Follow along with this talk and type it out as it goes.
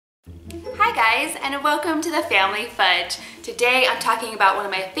Hi guys, and welcome to the Family Fudge. Today I'm talking about one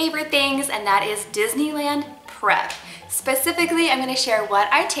of my favorite things, and that is Disneyland prep. Specifically, I'm going to share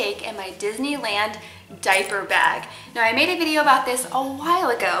what I take in my Disneyland diaper bag. Now, I made a video about this a while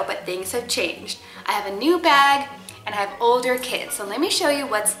ago, but things have changed. I have a new bag and I have older kids, so let me show you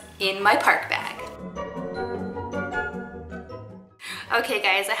what's in my park bag. Okay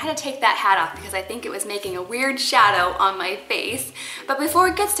guys, I had to take that hat off because I think it was making a weird shadow on my face. But before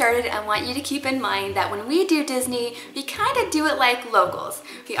we get started, I want you to keep in mind that when we do Disney, we kind of do it like locals.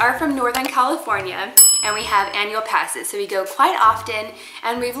 We are from Northern California and we have annual passes, so we go quite often,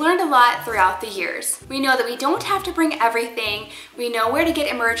 and we've learned a lot throughout the years. We know that we don't have to bring everything, we know where to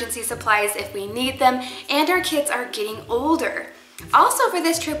get emergency supplies if we need them, and our kids are getting older. Also, for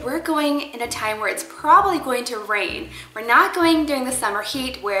this trip, we're going in a time where it's probably going to rain. We're not going during the summer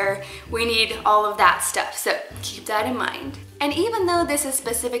heat where we need all of that stuff, so keep that in mind. And even though this is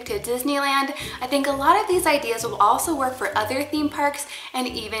specific to Disneyland, I think a lot of these ideas will also work for other theme parks and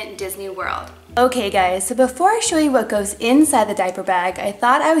even Disney World. Okay guys, so before I show you what goes inside the diaper bag, I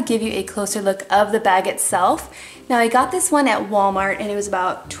thought I would give you a closer look of the bag itself. Now, I got this one at Walmart and it was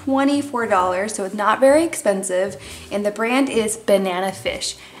about $24, so it's not very expensive, and the brand is Banana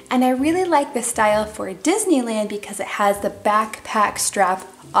Fish. And I really like the style for Disneyland because it has the backpack strap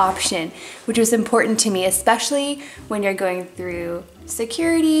option, which was important to me, especially when you're going through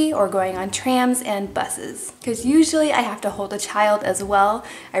security or going on trams and buses, because usually I have to hold a child as well.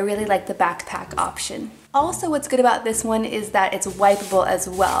 I really like the backpack option. Also, what's good about this one is that it's wipeable as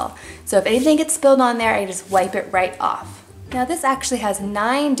well. So if anything gets spilled on there, I just wipe it right off. Now, this actually has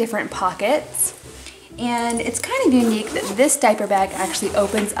 9 different pockets, and it's kind of unique that this diaper bag actually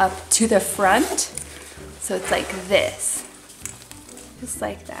opens up to the front. So it's like this, just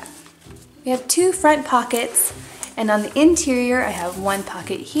like that. We have 2 front pockets, and on the interior I have 1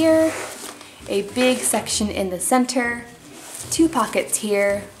 pocket here, a big section in the center, 2 pockets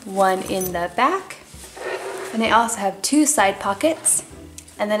here, 1 in the back, and I also have 2 side pockets,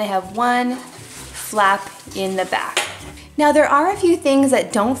 and then I have 1 flap in the back. Now, there are a few things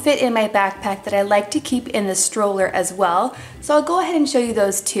that don't fit in my backpack that I like to keep in the stroller as well, so I'll go ahead and show you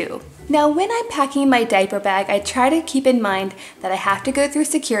those too. Now, when I'm packing my diaper bag, I try to keep in mind that I have to go through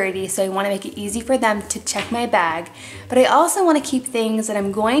security, so I want to make it easy for them to check my bag, but I also want to keep things that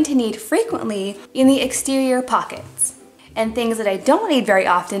I'm going to need frequently in the exterior pockets, and things that I don't need very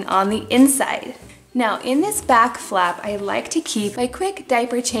often on the inside. Now, in this back flap, I like to keep a quick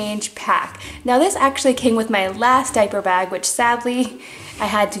diaper change pack. Now, this actually came with my last diaper bag, which sadly I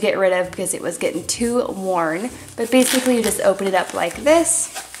had to get rid of because it was getting too worn. But basically, you just open it up like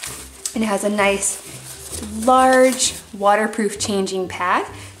this, and it has a nice, large, waterproof changing pad,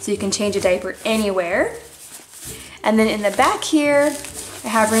 so you can change a diaper anywhere. And then in the back here, I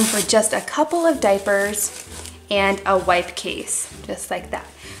have room for just a couple of diapers and a wipe case, just like that.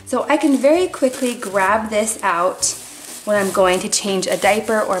 So I can very quickly grab this out when I'm going to change a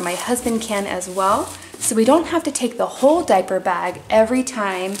diaper, or my husband can as well. So we don't have to take the whole diaper bag every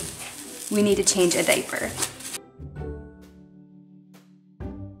time we need to change a diaper.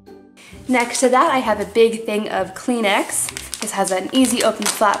 Next to that, I have a big thing of Kleenex. This has an easy open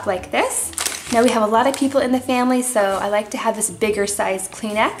flap like this. Now, we have a lot of people in the family, so I like to have this bigger size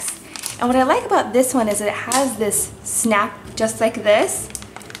Kleenex. And what I like about this one is that it has this snap just like this.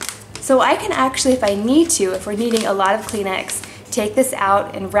 So I can actually, if I need to, if we're needing a lot of Kleenex, take this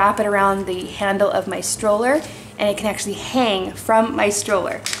out and wrap it around the handle of my stroller, and it can actually hang from my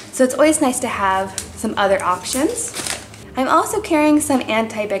stroller. So it's always nice to have some other options. I'm also carrying some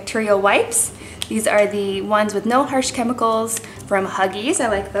antibacterial wipes. These are the ones with no harsh chemicals from Huggies. I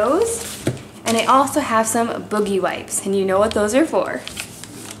like those. And I also have some boogie wipes, and you know what those are for.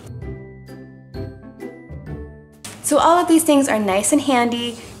 So all of these things are nice and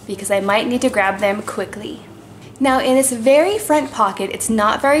handy because I might need to grab them quickly. Now, in this very front pocket, it's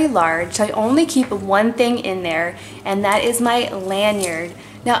not very large, so I only keep 1 thing in there, and that is my lanyard.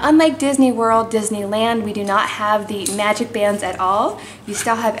 Now, unlike Disney World, Disneyland, we do not have the magic bands at all. You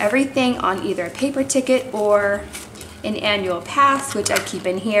still have everything on either a paper ticket or an annual pass, which I keep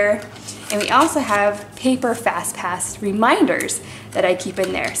in here. And we also have paper fast pass reminders that I keep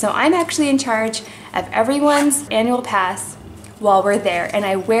in there. So I'm actually in charge of everyone's annual pass while we're there, and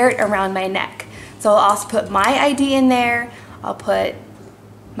I wear it around my neck. So I'll also put my ID in there, I'll put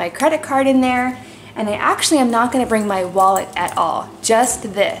my credit card in there, and I actually am not gonna bring my wallet at all,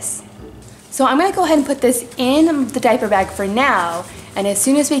 just this. So I'm gonna go ahead and put this in the diaper bag for now, and as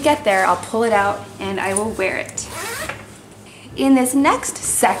soon as we get there, I'll pull it out and I will wear it. In this next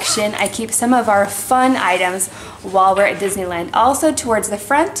section, I keep some of our fun items while we're at Disneyland, also towards the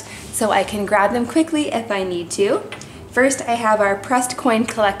front, so I can grab them quickly if I need to. First, I have our pressed coin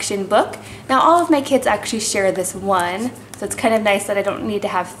collection book. Now, all of my kids actually share this one, so it's kind of nice that I don't need to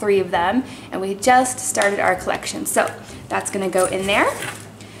have 3 of them, and we just started our collection, so that's gonna go in there.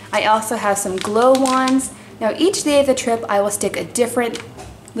 I also have some glow wands. Now, each day of the trip, I will stick a different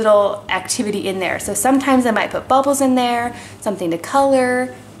little activity in there. So sometimes I might put bubbles in there, something to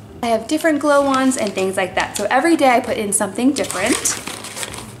color. I have different glow wands and things like that. So every day I put in something different.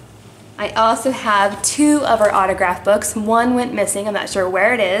 I also have 2 of our autograph books. One went missing, I'm not sure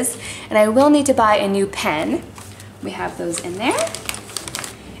where it is, and I will need to buy a new pen. We have those in there.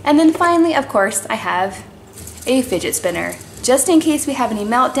 And then finally, of course, I have a fidget spinner, just in case we have any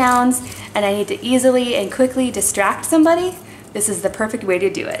meltdowns and I need to easily and quickly distract somebody. This is the perfect way to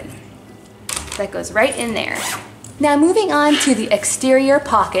do it. That goes right in there. Now moving on to the exterior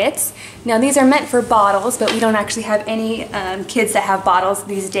pockets. Now these are meant for bottles, but we don't actually have any kids that have bottles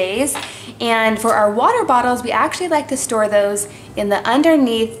these days. And for our water bottles, we actually like to store those in the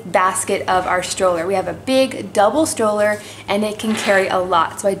underneath basket of our stroller. We have a big double stroller and it can carry a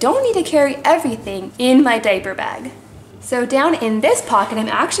lot. So I don't need to carry everything in my diaper bag. So down in this pocket, I'm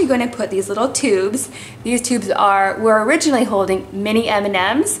actually going to put these little tubes. These tubes were originally holding mini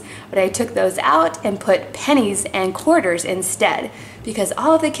M&Ms, but I took those out and put pennies and quarters instead, because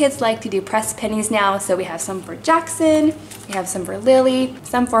all of the kids like to do pressed pennies now. So we have some for Jackson, we have some for Lily,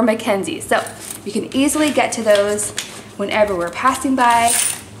 some for Mackenzie. So we can easily get to those whenever we're passing by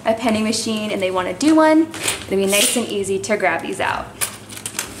a penny machine and they want to do one. It'll be nice and easy to grab these out.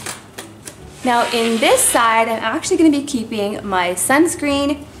 Now in this side, I'm actually going to be keeping my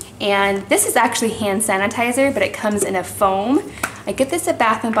sunscreen, and this is actually hand sanitizer, but it comes in a foam. I get this at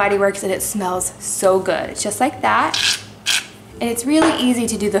Bath & Body Works and it smells so good. It's just like that. And it's really easy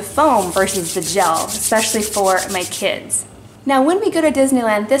to do the foam versus the gel, especially for my kids. Now when we go to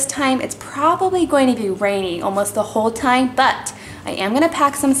Disneyland this time, it's probably going to be raining almost the whole time, but I am going to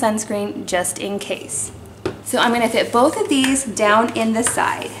pack some sunscreen just in case. So I'm going to fit both of these down in the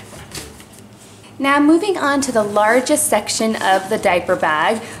side. Now moving on to the largest section of the diaper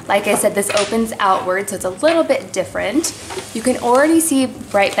bag. Like I said, this opens outward, so it's a little bit different. You can already see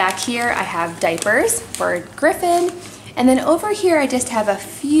right back here, I have diapers for Griffin. And then over here, I just have a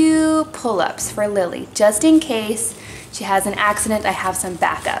few pull-ups for Lily, just in case she has an accident, I have some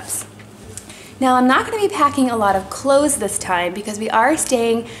backups. Now I'm not going to be packing a lot of clothes this time because we are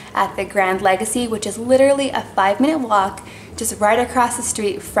staying at the Grand Legacy, which is literally a 5-minute walk just right across the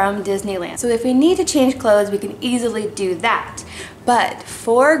street from Disneyland. So if we need to change clothes, we can easily do that. But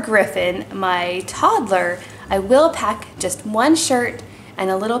for Griffin, my toddler, I will pack just one shirt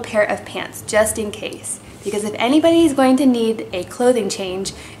and a little pair of pants just in case. Because if anybody is going to need a clothing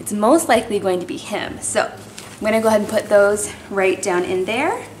change, it's most likely going to be him. So I'm going to go ahead and put those right down in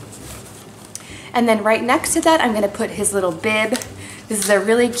there. And then right next to that, I'm going to put his little bib. This is a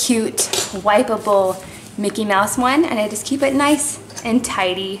really cute, wipeable Mickey Mouse one, and I just keep it nice and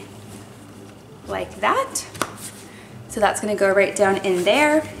tidy like that. So that's going to go right down in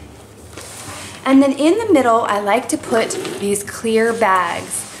there. And then in the middle, I like to put these clear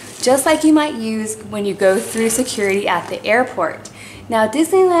bags, just like you might use when you go through security at the airport. Now,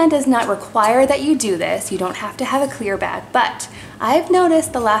 Disneyland does not require that you do this. You don't have to have a clear bag, but I've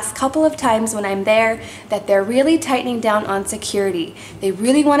noticed the last couple of times when I'm there that they're really tightening down on security. They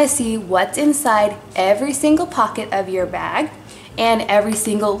really want to see what's inside every single pocket of your bag and every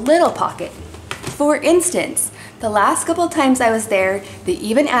single little pocket. For instance, the last couple of times I was there, they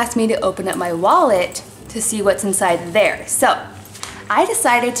even asked me to open up my wallet to see what's inside there. So I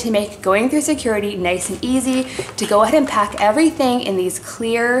decided to make going through security nice and easy, to go ahead and pack everything in these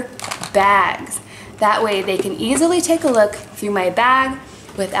clear bags. That way they can easily take a look through my bag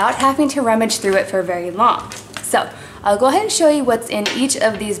without having to rummage through it for very long. So I'll go ahead and show you what's in each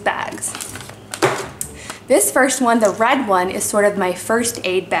of these bags. This first one, the red one, is sort of my first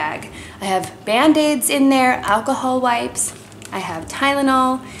aid bag. I have Band-Aids in there, alcohol wipes, I have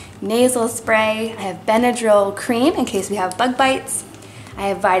Tylenol, nasal spray, I have Benadryl cream in case we have bug bites, I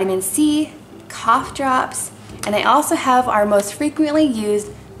have vitamin C, cough drops, and I also have our most frequently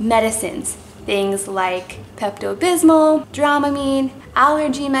used medicines, things like Pepto-Bismol, Dramamine,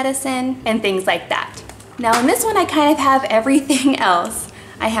 allergy medicine, and things like that. Now in this one I kind of have everything else.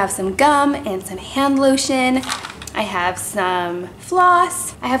 I have some gum and some hand lotion, I have some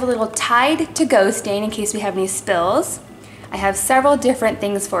floss, I have a little Tide to Go stain in case we have any spills. I have several different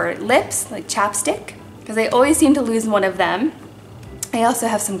things for lips, like chapstick, because I always seem to lose one of them. I also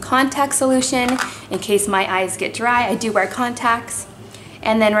have some contact solution in case my eyes get dry. I do wear contacts.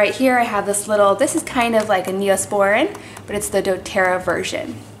 And then right here I have this little, this is kind of like a Neosporin, but it's the doTERRA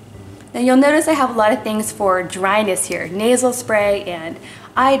version. Now you'll notice I have a lot of things for dryness here, nasal spray and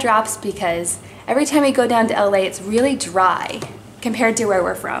eye drops, because every time we go down to LA it's really dry compared to where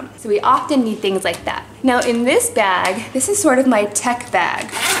we're from. So we often need things like that. Now in this bag, this is sort of my tech bag.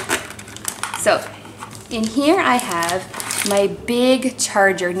 So in here I have my big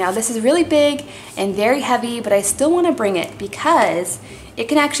charger. Now this is really big and very heavy, but I still want to bring it because it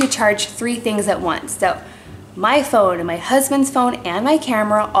can actually charge 3 things at once. So my phone and my husband's phone and my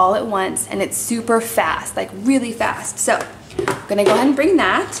camera all at once, and it's super fast, like really fast. So I'm gonna go ahead and bring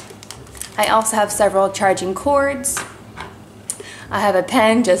that. I also have several charging cords. I have a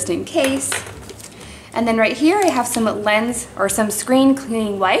pen just in case. And then right here I have some lens or some screen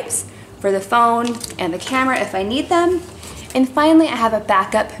cleaning wipes for the phone and the camera if I need them. And finally I have a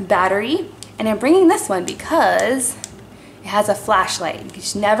backup battery, and I'm bringing this one because it has a flashlight. You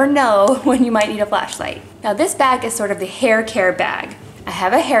just never know when you might need a flashlight. Now this bag is sort of the hair care bag. I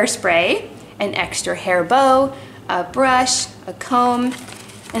have a hairspray, an extra hair bow, a brush, a comb,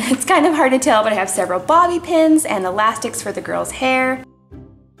 and it's kind of hard to tell, but I have several bobby pins and elastics for the girl's hair.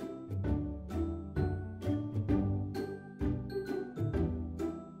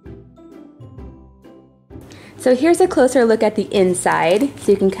 So here's a closer look at the inside,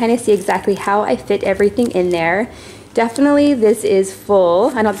 so you can kind of see exactly how I fit everything in there. Definitely this is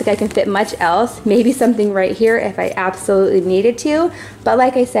full. I don't think I can fit much else. Maybe something right here if I absolutely needed to. But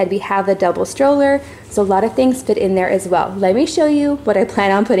like I said, we have the double stroller, so a lot of things fit in there as well. Let me show you what I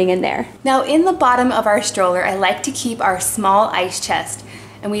plan on putting in there. Now in the bottom of our stroller, I like to keep our small ice chest.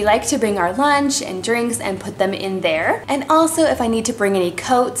 And we like to bring our lunch and drinks and put them in there. And also if I need to bring any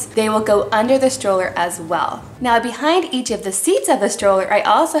coats, they will go under the stroller as well. Now behind each of the seats of the stroller, I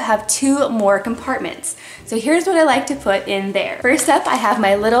also have 2 more compartments. So here's what I like to put in there. First up, I have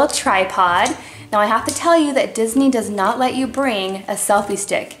my little tripod. Now I have to tell you that Disney does not let you bring a selfie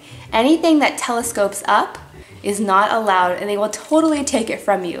stick. Anything that telescopes up is not allowed, and they will totally take it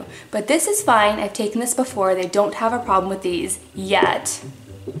from you. But this is fine. I've taken this before. They don't have a problem with these yet.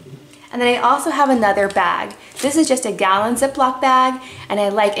 And then I also have another bag. This is just a gallon Ziploc bag, and I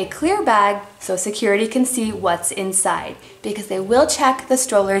like a clear bag so security can see what's inside, because they will check the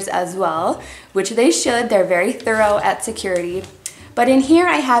strollers as well, which they should. They're very thorough at security. But in here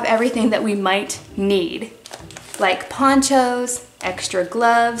I have everything that we might need, like ponchos, extra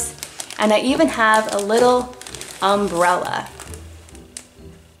gloves, and I even have a little umbrella.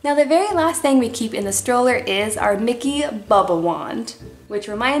 Now the very last thing we keep in the stroller is our Mickey bubble wand, which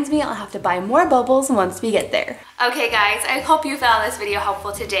reminds me I'll have to buy more bubbles once we get there. Okay guys, I hope you found this video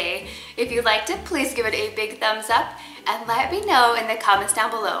helpful today. If you liked it, please give it a big thumbs up and let me know in the comments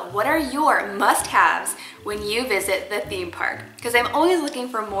down below what are your must-haves when you visit the theme park, because I'm always looking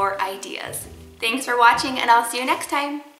for more ideas. Thanks for watching, and I'll see you next time.